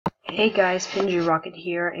Hey guys, Pinju Rocket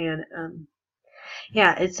here, and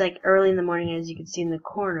yeah, it's like early in the morning, as you can see in the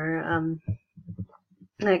corner.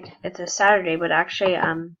 Like it's a Saturday, but actually,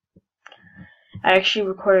 I actually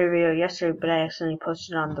recorded a video yesterday, but I accidentally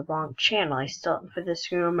posted it on the wrong channel. I still, for the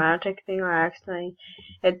Screamomatic thing,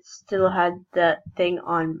 it still had that thing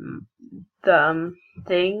on the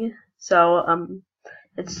thing, so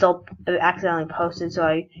it's still accidentally posted.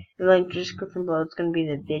 So the link in the description below is gonna be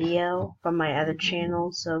the video from my other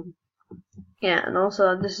channel. So yeah, and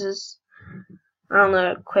also this is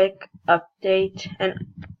a quick update, and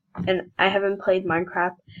I haven't played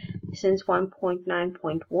Minecraft since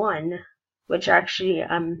 1.9.1, which actually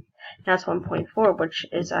now it's 1.4, which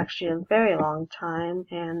is actually a very long time.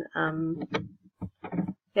 And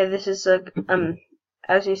yeah, this is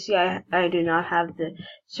as you see, I do not have the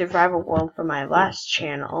survival world for my last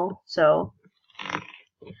channel, so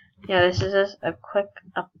yeah, this is just a quick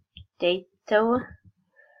update though.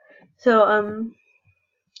 So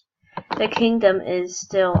the kingdom is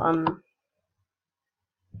still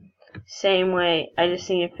same way. I just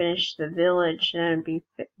need to finish the village and it'll be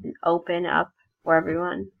open up for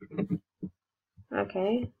everyone.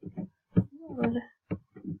 Okay.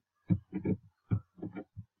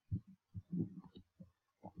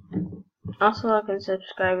 Also, like and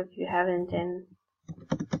subscribe if you haven't. And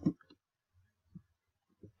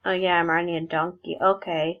oh yeah, I'm riding a donkey.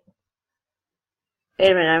 Okay. Wait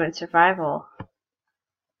a minute, I'm in survival.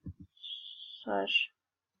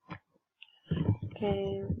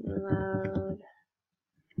 Game mode.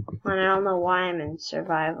 And I don't know why I'm in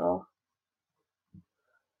survival.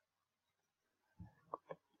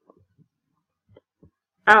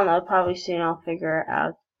 I don't know, probably soon I'll figure it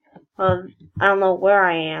out. Well, I don't know where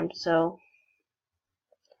I am, so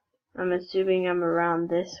I'm assuming I'm around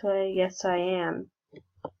this way. Yes, I am.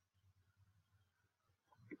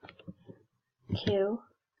 Q.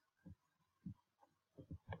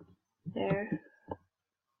 There.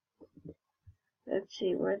 Let's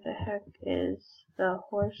see, where the heck is the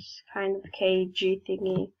horse kind of cagey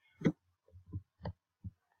thingy?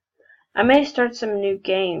 I may start some new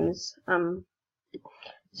games,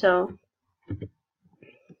 so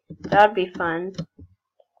that'd be fun.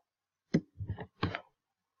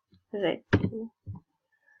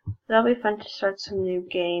 That'll be fun to start some new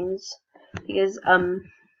games, because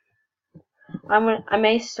I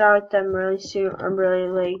may start them really soon or really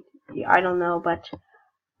late. I don't know, but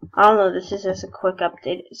I don't know. This is just a quick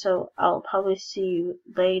update, so I'll probably see you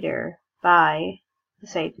later. Bye.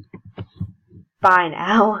 Say bye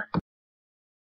now.